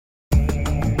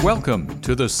Welcome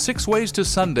to the Six Ways to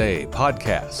Sunday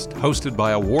podcast, hosted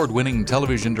by award-winning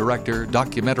television director,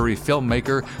 documentary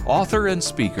filmmaker, author, and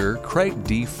speaker Craig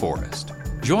D. Forrest.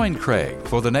 Join Craig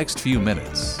for the next few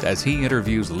minutes as he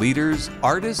interviews leaders,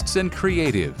 artists, and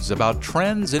creatives about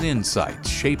trends and insights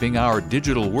shaping our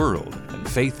digital world and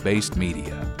faith-based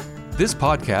media. This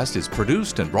podcast is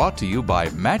produced and brought to you by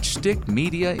Matchstick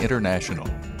Media International.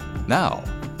 Now,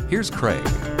 here's Craig.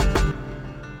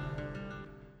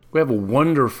 We have a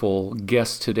wonderful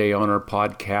guest today on our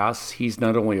podcast. He's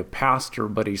not only a pastor,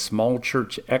 but a small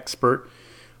church expert,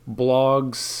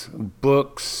 blogs,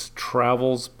 books,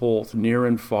 travels both near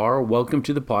and far. Welcome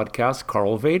to the podcast,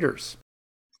 Karl Vaters.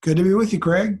 Good to be with you,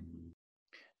 Craig.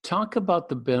 Talk about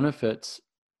the benefits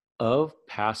of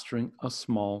pastoring a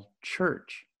small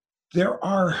church. There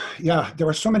are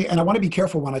so many, and I want to be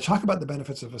careful when I talk about the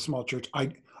benefits of a small church.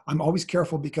 I'm always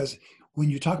careful because when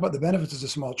you talk about the benefits of a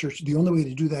small church, the only way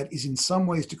to do that is in some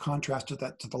ways to contrast to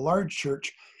the large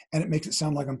church, and it makes it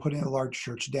sound like I'm putting the large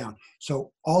church down.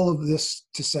 So all of this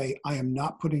to say, I am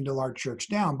not putting the large church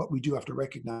down, but we do have to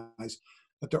recognize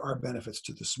that there are benefits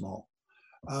to the small.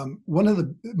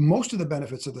 Most of the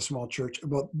benefits of the small church,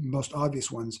 well, most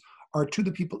obvious ones, are to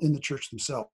the people in the church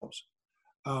themselves.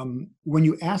 When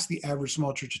you ask the average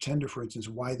small church attender, for instance,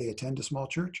 why they attend a small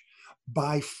church,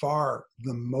 by far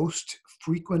the most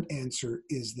frequent answer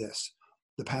is this: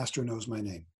 the pastor knows my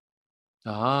name.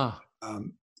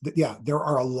 There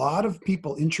are a lot of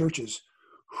people in churches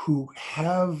who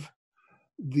have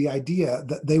the idea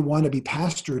that they want to be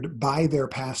pastored by their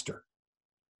pastor.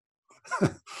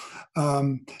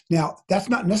 Now, that's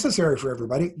not necessary for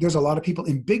everybody. There's a lot of people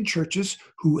in big churches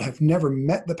who have never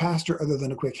met the pastor other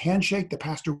than a quick handshake. The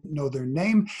pastor won't know their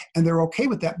name, and they're okay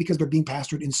with that because they're being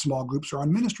pastored in small groups or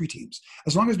on ministry teams.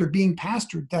 As long as they're being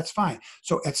pastored, that's fine.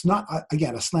 So it's not,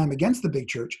 again, a slam against the big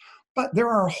church, but there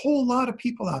are a whole lot of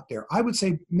people out there. I would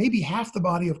say maybe half the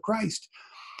body of Christ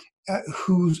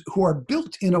who are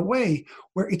built in a way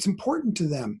where it's important to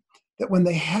them that when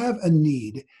they have a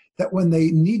need, that when they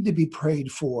need to be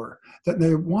prayed for, that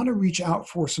they want to reach out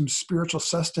for some spiritual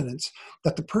sustenance,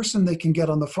 that the person they can get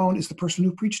on the phone is the person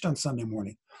who preached on Sunday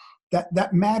morning.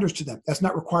 That matters to them. That's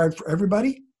not required for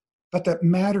everybody, but that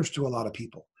matters to a lot of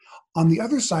people. On the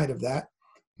other side of that,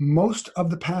 most of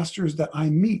the pastors that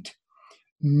I meet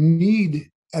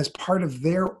need, as part of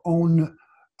their own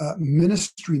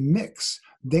ministry mix,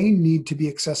 they need to be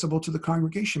accessible to the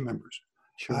congregation members.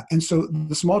 Sure. And so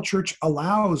the small church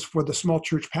allows for the small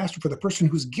church pastor, for the person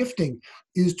whose gifting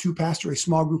is to pastor a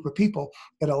small group of people,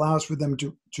 it allows for them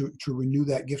to renew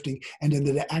that gifting and then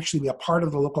to actually be a part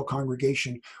of the local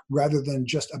congregation rather than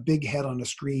just a big head on a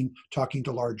screen talking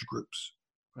to large groups.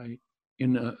 Right.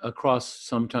 Across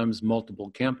sometimes multiple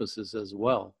campuses as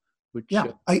well.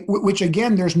 Which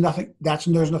again, there's nothing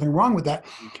wrong with that.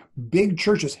 Big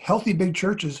churches, healthy big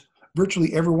churches,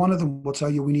 virtually every one of them will tell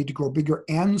you we need to grow bigger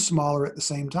and smaller at the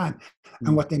same time. Mm-hmm.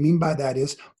 And what they mean by that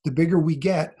is the bigger we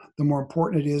get, the more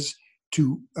important it is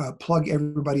to plug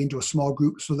everybody into a small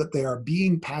group so that they are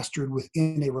being pastored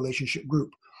within a relationship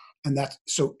group. And that's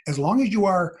so as long as you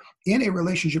are in a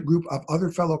relationship group of other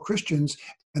fellow Christians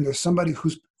and there's somebody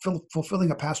who's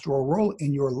fulfilling a pastoral role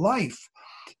in your life,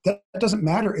 that doesn't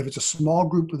matter if it's a small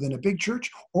group within a big church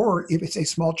or if it's a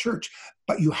small church,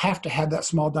 but you have to have that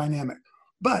small dynamic.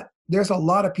 But there's a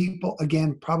lot of people,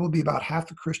 again, probably about half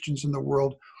the Christians in the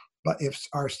world, but if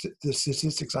the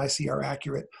statistics I see are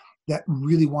accurate, that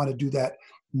really want to do that,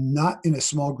 not in a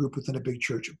small group within a big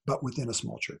church, but within a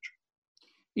small church.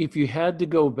 If you had to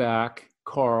go back,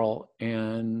 Karl,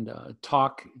 and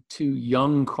talk to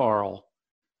young Karl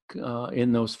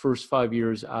in those first 5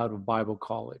 years out of Bible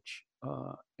college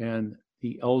and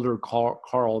the elder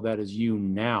Karl that is you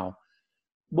now,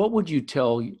 what would you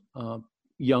tell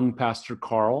young Pastor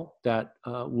Karl that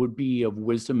would be of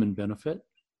wisdom and benefit?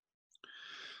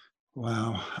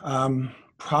 Wow.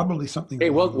 Probably something.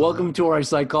 Hey, welcome to our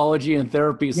psychology and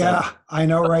therapy session. Yeah, I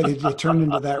know, right? It turned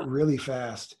into that really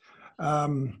fast.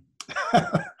 And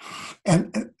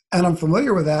I'm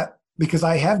familiar with that because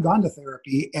I have gone to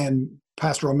therapy and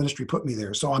pastoral ministry put me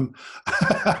there. So I'm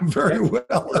very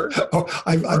well.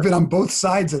 I've been on both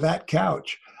sides of that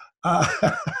couch.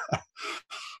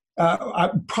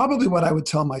 Probably what I would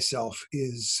tell myself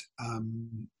is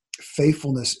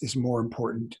faithfulness is more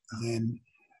important than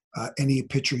any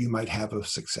picture you might have of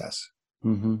success.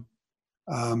 Mm-hmm.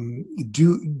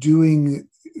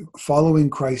 Following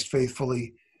Christ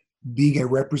faithfully, being a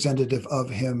representative of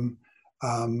him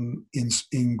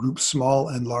in groups small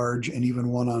and large and even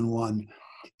one-on-one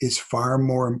is far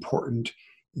more important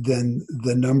than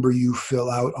the number you fill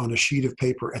out on a sheet of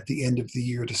paper at the end of the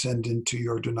year to send into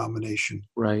your denomination.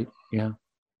 Right. Yeah.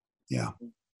 Yeah.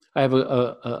 I have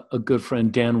a good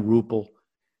friend, Dan Ruppel,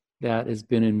 that has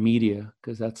been in media,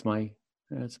 because that's my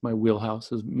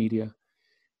wheelhouse is media.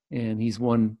 And he's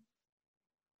won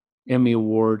Emmy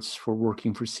Awards for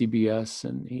working for CBS.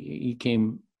 And he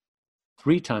came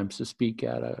 3 times to speak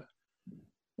at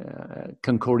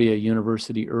Concordia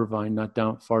University, Irvine,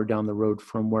 not far down the road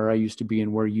from where I used to be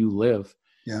and where you live.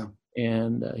 Yeah.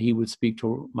 And he would speak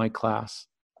to my class.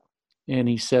 And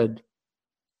he said,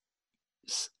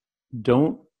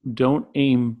 don't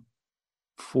aim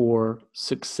for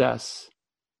success,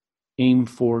 aim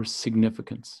for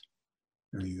significance.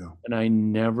 There you go. And I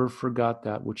never forgot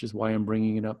that, which is why I'm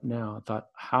bringing it up now. I thought,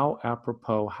 how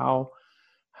apropos, how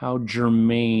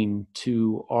germane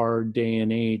to our day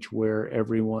and age, where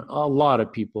a lot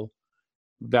of people,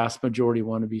 vast majority,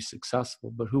 want to be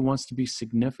successful, but who wants to be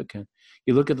significant?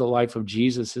 You look at the life of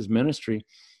Jesus, his ministry.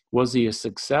 Was he a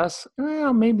success?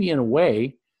 Well, maybe in a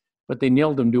way, but they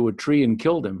nailed him to a tree and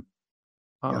killed him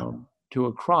to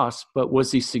a cross. But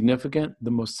was he significant?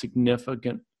 The most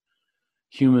significant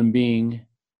human being,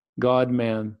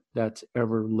 God-man, that's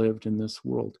ever lived in this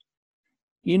world.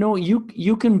 You know,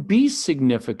 you can be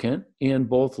significant in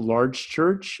both large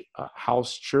church,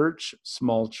 house church,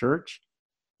 small church,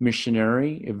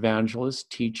 missionary, evangelist,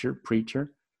 teacher,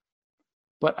 preacher.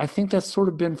 But I think that's sort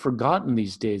of been forgotten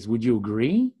these days. Would you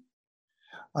agree?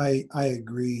 I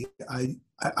agree. I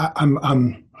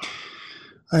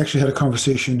actually had a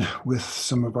conversation with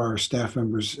some of our staff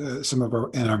members, some of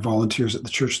our volunteers at the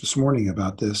church this morning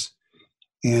about this.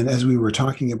 And as we were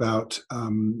talking about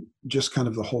just kind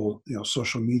of the whole,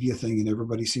 social media thing, and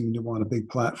everybody seeming to want a big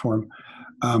platform,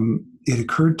 it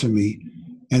occurred to me,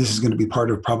 and this is going to be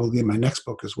part of probably my next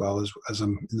book as well, as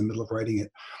I'm in the middle of writing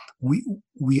it.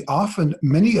 We often,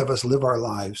 many of us live our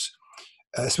lives,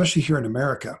 especially here in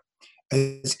America,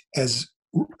 as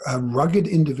rugged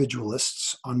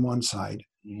individualists on one side,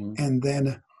 mm-hmm. and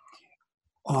then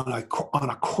on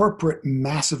a corporate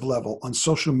massive level on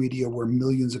social media, where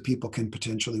millions of people can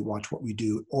potentially watch what we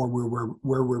do, or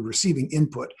where we're receiving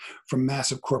input from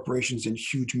massive corporations and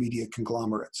huge media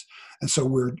conglomerates. And so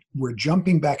we're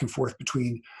jumping back and forth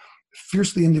between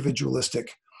fiercely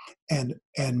individualistic and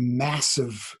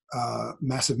massive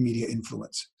media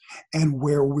influence. And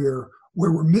where we're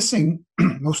missing,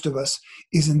 most of us,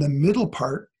 is in the middle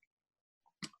part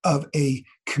of a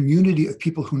community of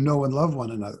people who know and love one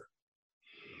another.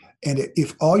 And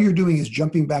if all you're doing is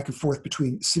jumping back and forth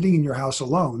between sitting in your house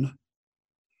alone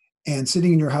and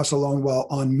sitting in your house alone while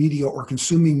on media or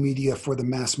consuming media for the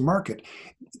mass market,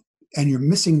 and you're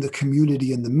missing the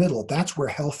community in the middle, that's where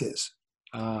health is.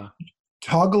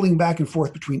 Toggling back and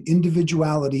forth between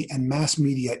individuality and mass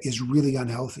media is really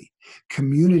unhealthy.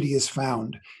 Community is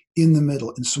found in the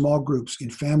middle, in small groups, in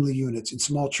family units, in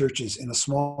small churches, in a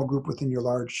small group within your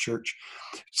large church,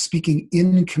 speaking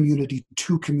in community,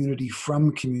 to community,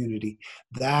 from community.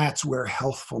 That's where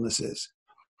healthfulness is.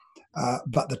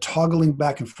 But the toggling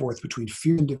back and forth between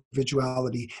fear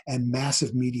individuality and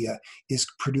massive media is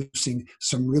producing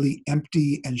some really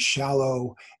empty and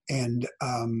shallow and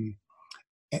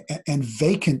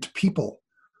vacant people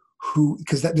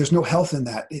because there's no health in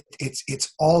that.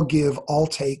 It's all give, all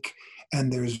take. And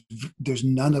there's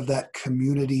none of that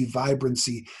community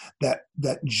vibrancy that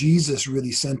Jesus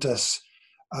really sent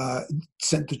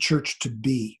the church to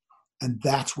be. And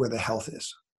that's where the health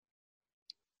is.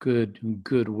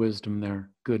 Good wisdom there.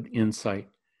 Good insight.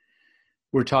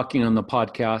 We're talking on the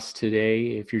podcast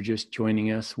today, if you're just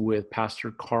joining us, with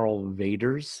Pastor Karl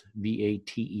Vaters,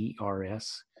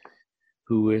 Vaters,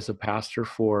 who is a pastor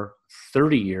for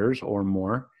 30 years or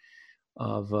more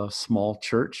of a small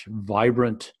church,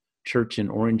 vibrant church in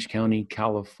Orange County,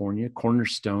 California,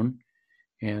 Cornerstone.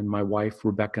 And my wife,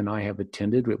 Rebecca, and I have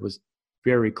attended. It was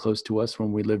very close to us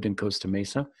when we lived in Costa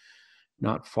Mesa,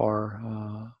 not far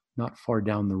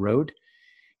down the road.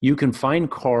 You can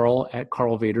find Karl at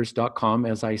karlvaters.com.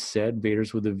 As I said,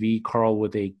 Vaters with a V, Karl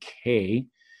with a K.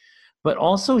 But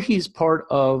also he's part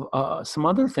of some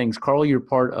other things. Karl, you're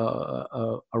part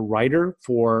of a writer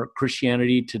for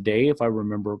Christianity Today, if I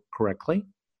remember correctly.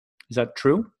 Is that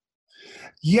true?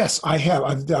 Yes, I have.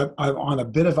 I'm on a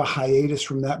bit of a hiatus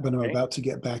from that, but I'm about to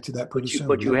get back to that pretty soon.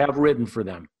 But you have written for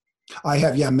them. I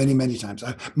have, yeah, many, many times.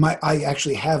 I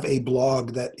actually have a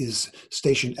blog that is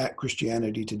stationed at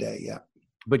Christianity Today, yeah.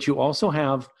 But you also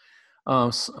have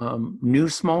New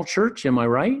Small Church, am I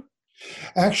right?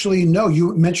 Actually, no,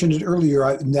 you mentioned it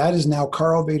earlier. That is now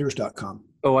karlvaters.com.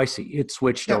 Oh, I see. It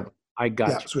switched over. I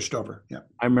got you. Switched over, yeah.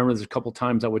 I remember there's a couple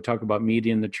times I would talk about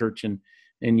media in the church, and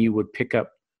you would pick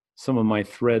up some of my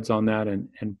threads on that and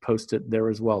post it there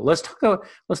as well.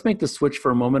 Let's make the switch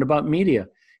for a moment about media.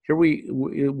 Here we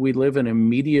live in a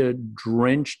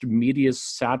media-drenched,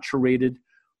 media-saturated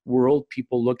world.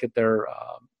 People look at their,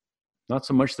 not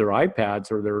so much their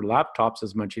iPads or their laptops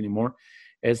as much anymore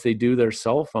as they do their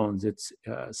cell phones. It's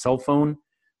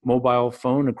mobile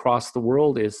phone across the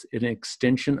world is an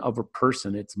extension of a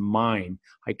person. It's mine.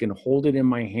 I can hold it in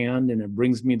my hand and it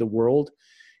brings me the world,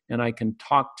 and I can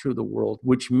talk to the world,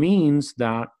 which means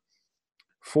that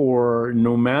for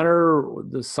no matter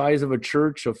the size of a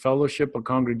church, a fellowship, a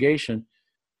congregation,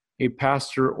 a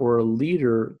pastor or a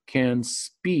leader can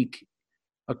speak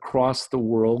across the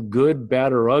world, good,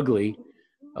 bad, or ugly,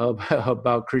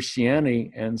 about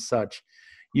Christianity and such.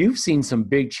 You've seen some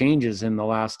big changes in the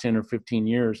last 10 or 15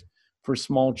 years for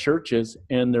small churches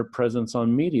and their presence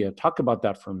on media. Talk about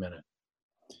that for a minute.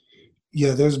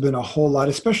 Yeah, there's been a whole lot,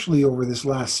 especially over this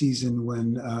last season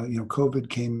when COVID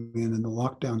came in and the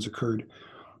lockdowns occurred.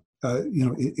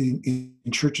 In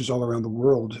churches all around the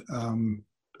world,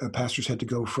 pastors had to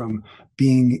go from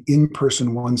being in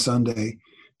person one Sunday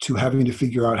to having to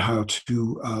figure out how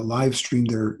to live stream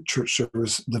their church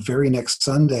service the very next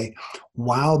Sunday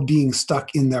while being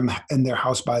stuck in their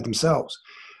house by themselves.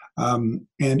 And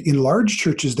in large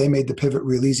churches, they made the pivot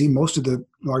real easy. Most of the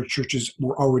large churches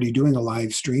were already doing a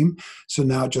live stream. So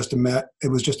now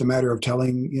it was just a matter of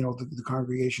telling, the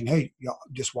congregation, hey,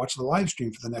 just watch the live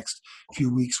stream for the next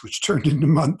few weeks, which turned into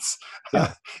months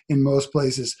in most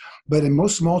places. But in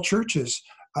most small churches,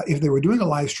 if they were doing a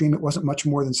live stream, it wasn't much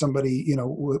more than somebody,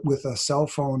 with a cell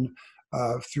phone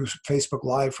through Facebook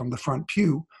Live from the front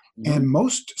pew. Mm-hmm. And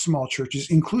most small churches,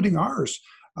 including ours,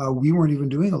 we weren't even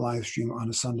doing a live stream on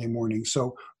a Sunday morning.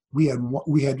 So we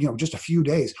had just a few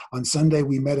days. On Sunday,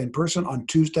 we met in person. On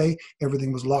Tuesday,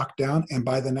 everything was locked down. And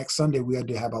by the next Sunday, we had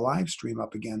to have a live stream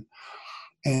up again.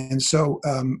 And so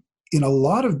in a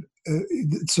lot of,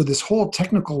 so this whole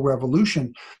technical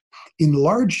revolution, in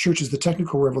large churches, the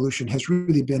technical revolution has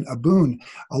really been a boon.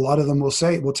 A lot of them will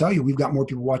tell you, we've got more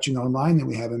people watching online than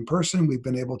we have in person. We've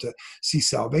been able to see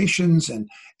salvations and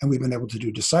we've been able to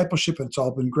do discipleship, and it's all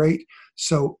been great.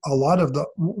 So a lot of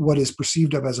what is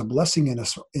perceived of as a blessing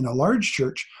in a large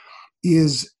church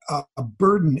is a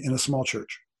burden in a small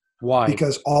church. Why?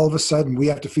 Because all of a sudden we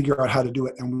have to figure out how to do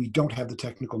it, and we don't have the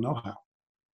technical know-how.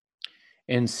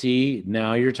 And see,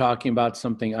 now you're talking about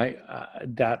something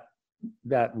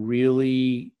that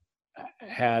really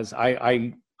has,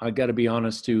 I got to be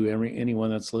honest to anyone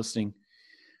that's listening.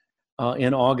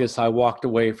 In August, I walked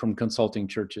away from consulting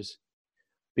churches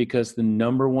because the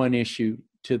number one issue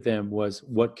to them was,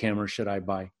 what camera should I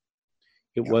buy?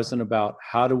 It wasn't about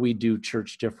how do we do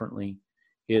church differently.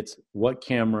 It's what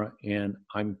camera. And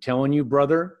I'm telling you,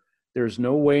 brother, there's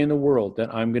no way in the world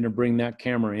that I'm going to bring that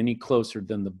camera any closer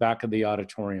than the back of the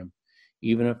auditorium,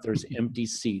 even if there's empty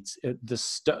seats.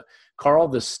 Carl,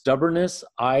 the stubbornness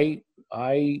I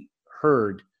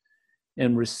heard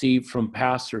and received from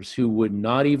pastors who would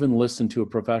not even listen to a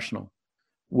professional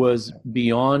was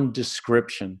beyond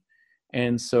description.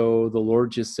 And so the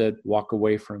Lord just said, walk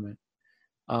away from it.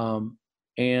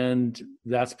 And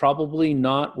that's probably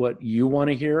not what you want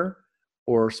to hear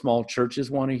or small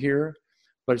churches want to hear,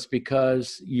 but it's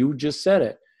because you just said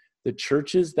it. The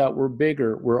churches that were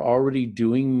bigger were already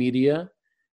doing media,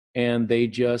 and they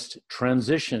just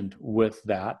transitioned with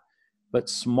that. But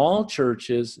small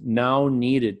churches now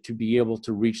needed to be able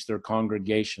to reach their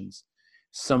congregations.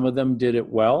 Some of them did it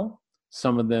well.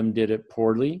 Some of them did it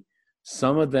poorly.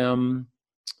 Some of them,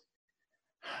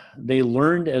 they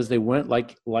learned as they went,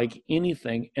 like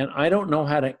anything. And I don't know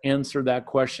how to answer that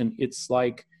question. It's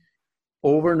like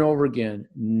over and over again,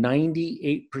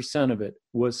 98% of it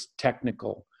was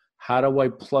technical. How do I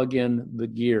plug in the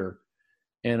gear?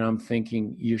 And I'm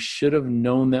thinking, you should have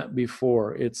known that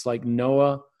before. It's like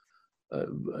Noah,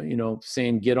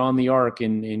 saying, get on the ark,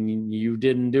 and you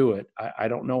didn't do it. I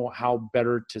don't know how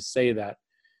better to say that.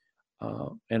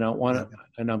 And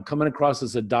I'm coming across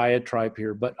as a diatribe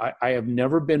here, but I have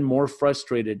never been more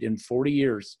frustrated in 40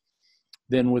 years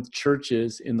than with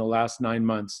churches in the last 9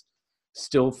 months,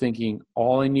 still thinking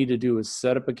all I need to do is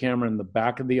set up a camera in the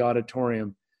back of the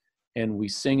auditorium and we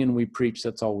sing and we preach.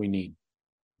 That's all we need.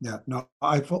 Yeah, no,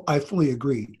 I fully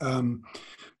agree.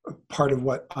 Part of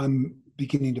what I'm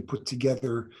beginning to put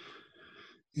together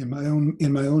in my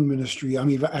own ministry,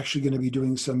 I'm actually going to be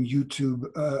doing some YouTube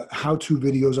how-to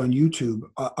videos on YouTube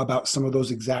about some of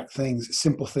those exact things,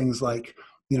 simple things like,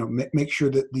 make sure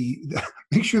that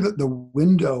the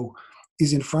window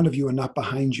is in front of you and not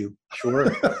behind you.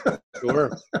 Sure.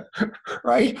 Sure.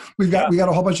 Right? We got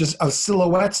a whole bunch of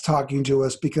silhouettes talking to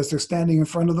us because they're standing in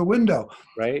front of the window.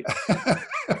 Right.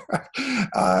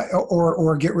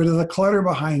 Or get rid of the clutter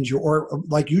behind you, or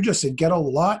like you just said, get a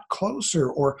lot closer,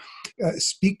 or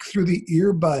speak through the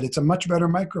earbud. It's a much better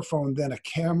microphone than a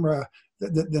camera,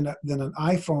 than an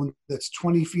iPhone that's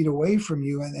 20 feet away from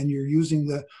you, and you're using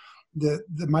the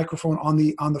microphone on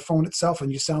the phone itself,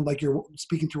 and you sound like you're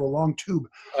speaking through a long tube.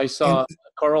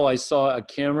 Carl, I saw a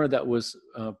camera that was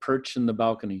perched in the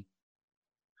balcony.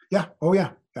 Yeah. Oh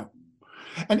yeah. Yeah.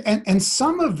 And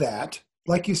some of that,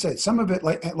 like you said, some of it,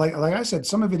 like I said,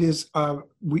 some of it is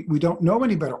we don't know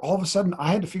any better. All of a sudden,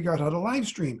 I had to figure out how to live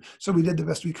stream, so we did the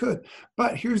best we could.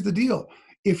 But here's the deal: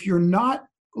 if you're not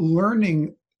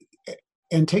learning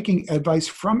and taking advice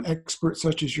from experts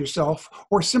such as yourself,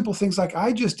 or simple things like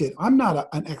I just did, I'm not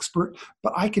an expert,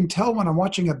 but I can tell when I'm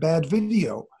watching a bad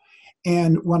video.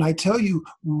 And when I tell you,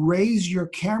 raise your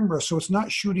camera so it's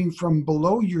not shooting from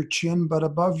below your chin, but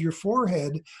above your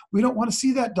forehead, we don't want to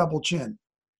see that double chin.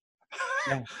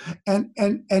 Yeah.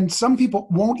 And some people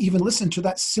won't even listen to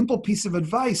that simple piece of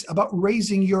advice about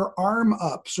raising your arm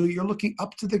up so you're looking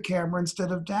up to the camera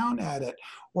instead of down at it,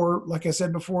 or like I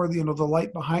said before, the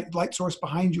light source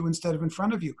behind you instead of in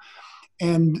front of you.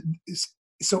 And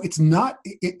so it's not,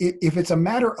 if it's a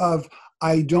matter of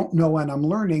I don't know and I'm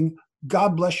learning,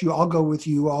 God bless you, I'll go with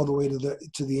you all the way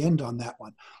to the end on that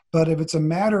one. But if it's a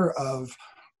matter of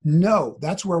no,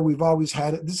 that's where we've always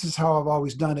had it, this is how I've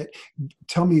always done it,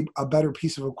 tell me a better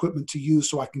piece of equipment to use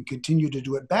so I can continue to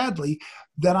do it badly,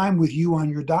 then I'm with you on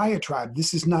your diatribe.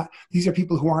 These are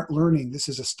people who aren't learning. This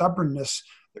is a stubbornness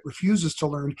that refuses to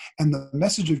learn, and the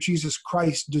message of Jesus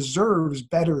Christ deserves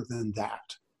better than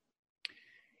that.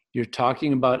 You're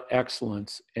talking about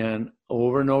excellence, and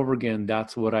over again,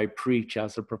 that's what I preach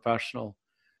as a professional.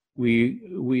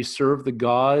 We serve the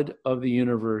God of the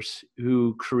universe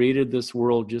who created this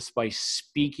world just by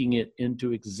speaking it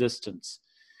into existence.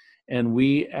 And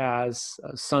we, as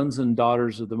sons and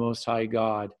daughters of the Most High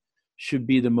God, should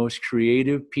be the most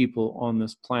creative people on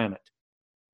this planet,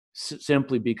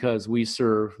 simply because we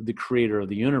serve the creator of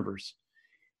the universe.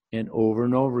 And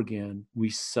over again, we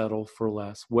settle for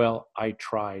less. Well, I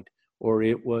tried, or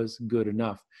it was good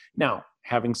enough. Now,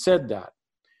 having said that,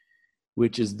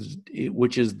 which is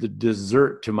the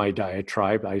dessert to my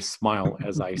diatribe, I smile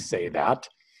as I say that,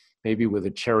 maybe with a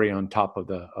cherry on top of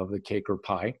the cake or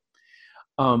pie,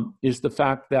 is the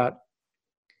fact that,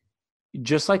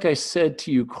 just like I said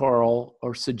to you, Carl,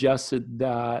 or suggested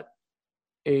that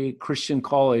a Christian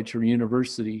college or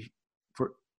university,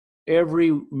 for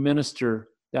every minister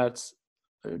that's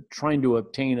trying to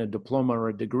obtain a diploma or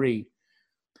a degree,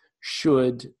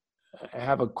 should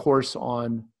have a course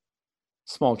on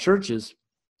small churches.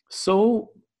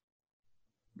 So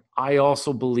I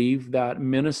also believe that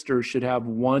ministers should have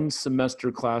one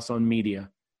semester class on media,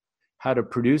 how to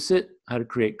produce it, how to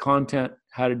create content,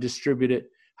 how to distribute it,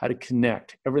 how to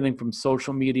connect, everything from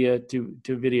social media to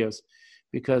videos.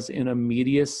 Because in a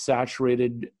media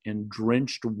saturated and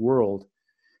drenched world,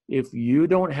 if you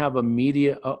don't have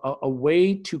a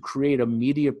way to create a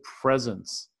media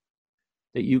presence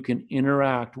that you can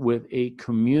interact with a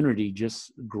community,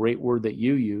 just a great word that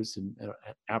you use, and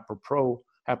apropos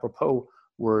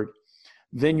word,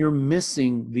 then you're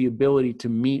missing the ability to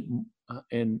meet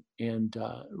and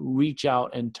reach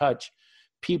out and touch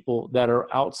people that are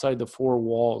outside the four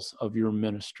walls of your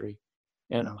ministry.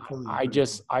 And I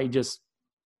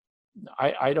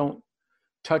don't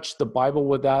touch the Bible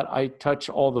with that. I touch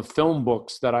all the film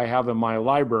books that I have in my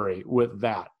library with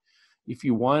that. If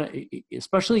you want,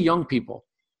 especially young people,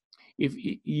 if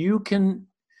you can,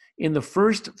 in the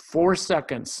first 4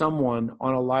 seconds, someone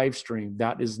on a live stream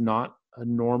that is not a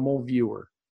normal viewer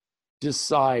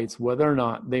decides whether or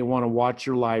not they want to watch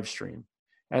your live stream.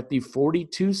 At the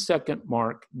 42-second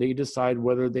mark, they decide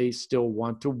whether they still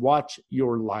want to watch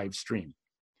your live stream.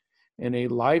 And a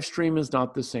live stream is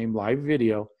not the same. Live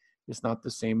video is not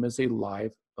the same as a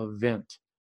live event.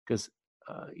 Because,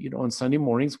 on Sunday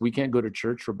mornings, we can't go to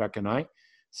church, Rebecca and I.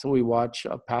 So we watch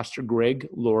Pastor Greg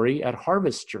Laurie at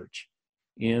Harvest Church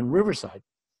in Riverside.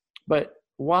 But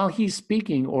while he's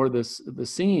speaking or the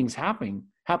singing's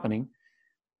happening,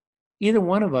 either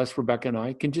one of us, Rebecca and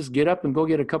I, can just get up and go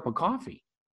get a cup of coffee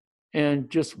and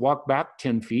just walk back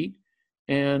 10 feet.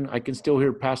 And I can still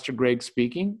hear Pastor Greg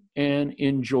speaking and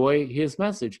enjoy his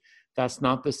message. That's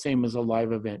not the same as a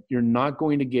live event. You're not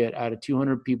going to get out of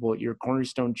 200 people at your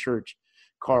Cornerstone Church,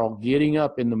 Carl, getting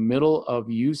up in the middle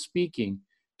of you speaking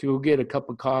to go get a cup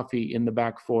of coffee in the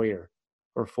back foyer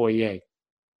or foyer.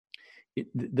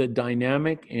 The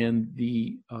dynamic and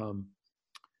the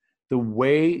the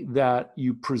way that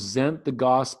you present the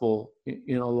gospel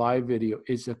in a live video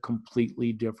is a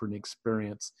completely different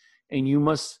experience. And you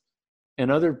must,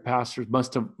 and other pastors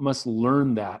must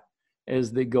learn that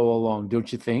as they go along,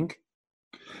 don't you think?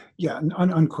 Yeah,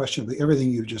 unquestionably, everything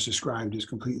you've just described is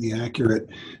completely accurate.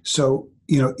 So,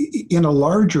 in a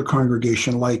larger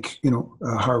congregation like,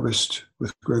 Harvest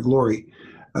with Greg Laurie,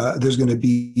 there's going to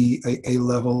be a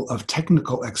level of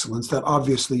technical excellence that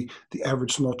obviously the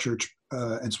average small church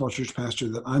and small church pastor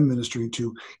that I'm ministering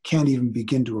to can't even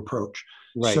begin to approach.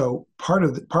 Right. So part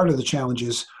of the challenge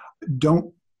is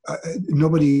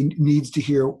nobody needs to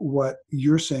hear what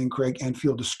you're saying, Craig, and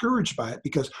feel discouraged by it,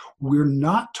 because we're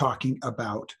not talking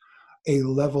about a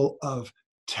level of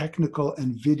technical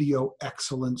and video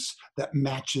excellence that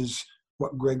matches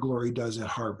what Greg Laurie does at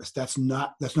Harvest. That's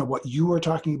not what you are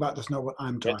talking about. That's not what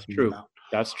I'm talking about.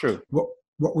 That's true. What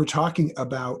we're talking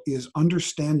about is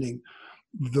understanding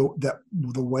that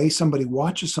the way somebody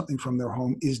watches something from their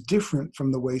home is different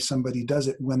from the way somebody does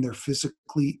it when they're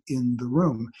physically in the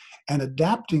room, and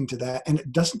adapting to that. And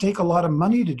it doesn't take a lot of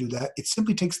money to do that. It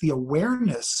simply takes the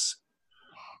awareness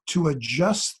to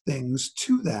adjust things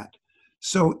to that.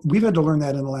 So we've had to learn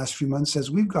that in the last few months as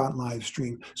we've gone live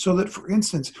stream, so that, for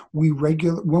instance,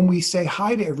 when we say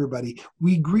hi to everybody,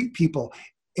 we greet people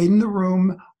in the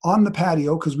room, on the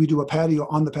patio, because we do a patio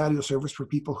on the patio service for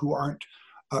people who aren't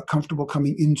comfortable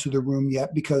coming into the room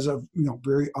yet because of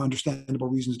very understandable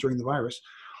reasons during the virus.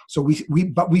 So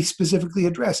we specifically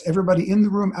address everybody in the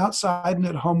room, outside, and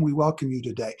at home. We welcome you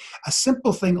today. A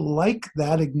simple thing like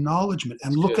that acknowledgement,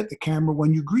 and look at the camera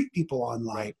when you greet people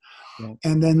online. Right. Yeah.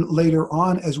 And then later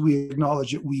on, as we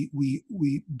acknowledge it, we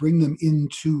bring them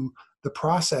into the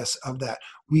process of that.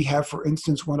 We have, for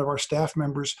instance, one of our staff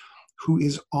members who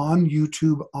is on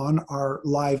YouTube on our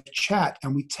live chat,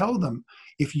 and we tell them,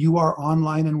 if you are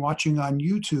online and watching on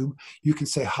YouTube, you can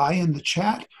say hi in the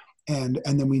chat, and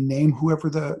then we name whoever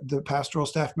the pastoral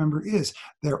staff member is.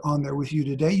 They're on there with you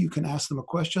today. You can ask them a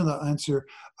question. They'll answer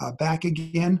back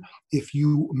again. If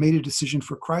you made a decision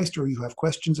for Christ or you have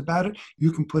questions about it,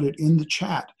 you can put it in the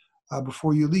chat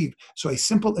before you leave. So a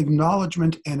simple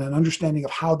acknowledgement and an understanding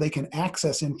of how they can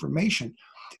access information,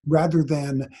 rather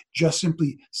than just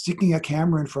simply sticking a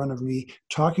camera in front of me,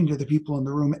 talking to the people in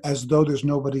the room as though there's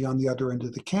nobody on the other end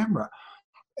of the camera.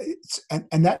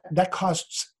 And that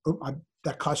costs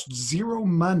zero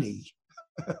money,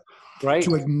 right,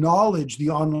 to acknowledge the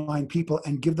online people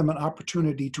and give them an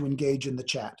opportunity to engage in the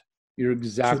chat. You're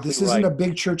exactly right. So this isn't a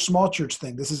big church, small church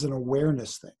thing. This is an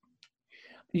awareness thing.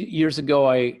 Years ago,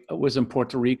 I was in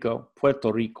Puerto Rico,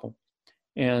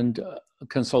 and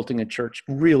consulting a church,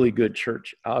 really good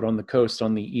church out on the coast,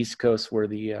 on the East Coast where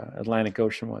the Atlantic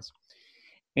Ocean was,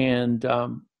 and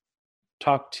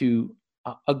talked to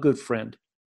a good friend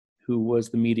who was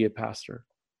the media pastor.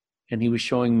 And he was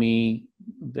showing me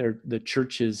the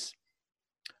church's,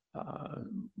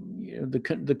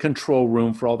 the control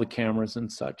room for all the cameras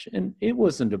and such. And it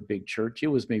wasn't a big church. It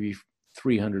was maybe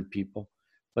 300 people,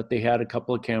 but they had a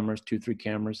couple of cameras, 2-3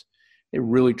 cameras. They're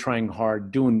really trying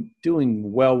hard, doing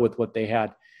well with what they had.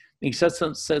 And he said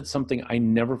something I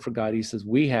never forgot. He says,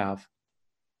 we have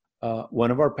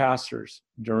one of our pastors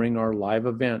during our live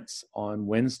events on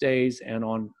Wednesdays and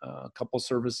on a couple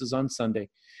services on Sunday.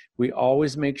 We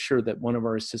always make sure that one of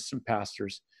our assistant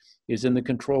pastors is in the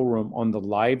control room on the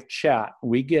live chat.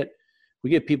 We get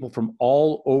people from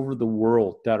all over the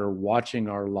world that are watching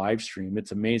our live stream.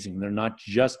 It's amazing. They're not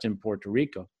just in Puerto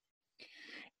Rico.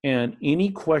 And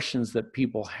any questions that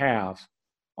people have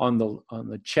on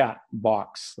the chat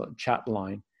box, chat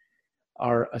line,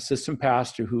 our assistant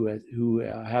pastor who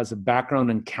has a background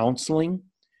in counseling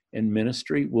and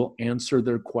ministry will answer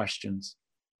their questions,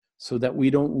 so that we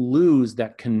don't lose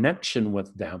that connection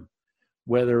with them.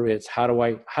 Whether it's how do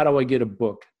I get a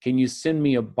book? Can you send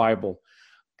me a Bible?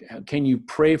 Can you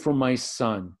pray for my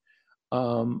son?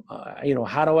 How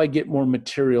do I get more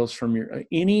materials from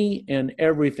any and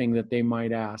everything that they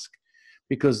might ask?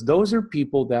 Because those are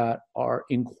people that are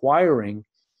inquiring,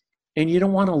 and you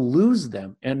don't want to lose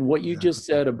them. And what you just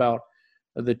said about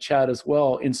the chat as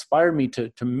well inspired me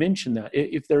to mention that.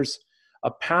 If there's a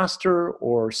pastor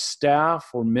or staff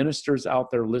or ministers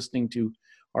out there listening to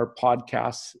our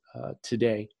podcasts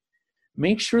today,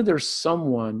 make sure there's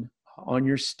someone on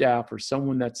your staff or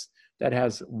someone that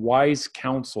has wise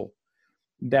counsel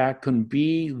that can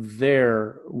be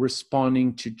there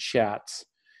responding to chats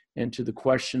and to the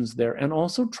questions there. And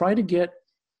also try to get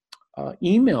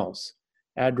emails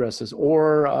addresses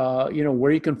or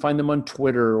where you can find them on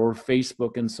Twitter or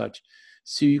Facebook and such,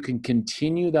 so you can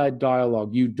continue that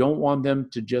dialogue. You don't want them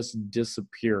to just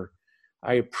disappear.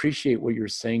 I appreciate what you're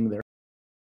saying there.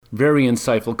 Very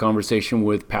insightful conversation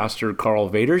with Pastor Karl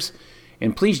Vaters.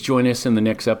 And please join us in the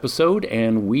next episode,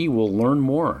 and we will learn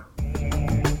more.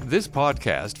 This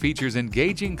podcast features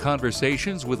engaging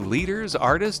conversations with leaders,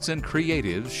 artists, and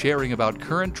creatives sharing about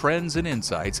current trends and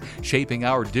insights shaping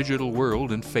our digital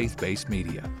world and faith-based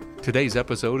media. Today's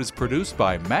episode is produced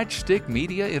by Matchstick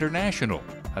Media International,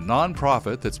 a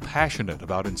nonprofit that's passionate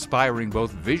about inspiring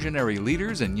both visionary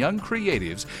leaders and young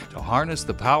creatives to harness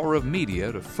the power of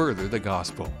media to further the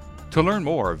gospel. To learn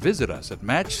more, visit us at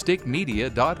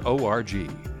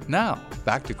matchstickmedia.org. Now,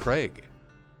 back to Craig.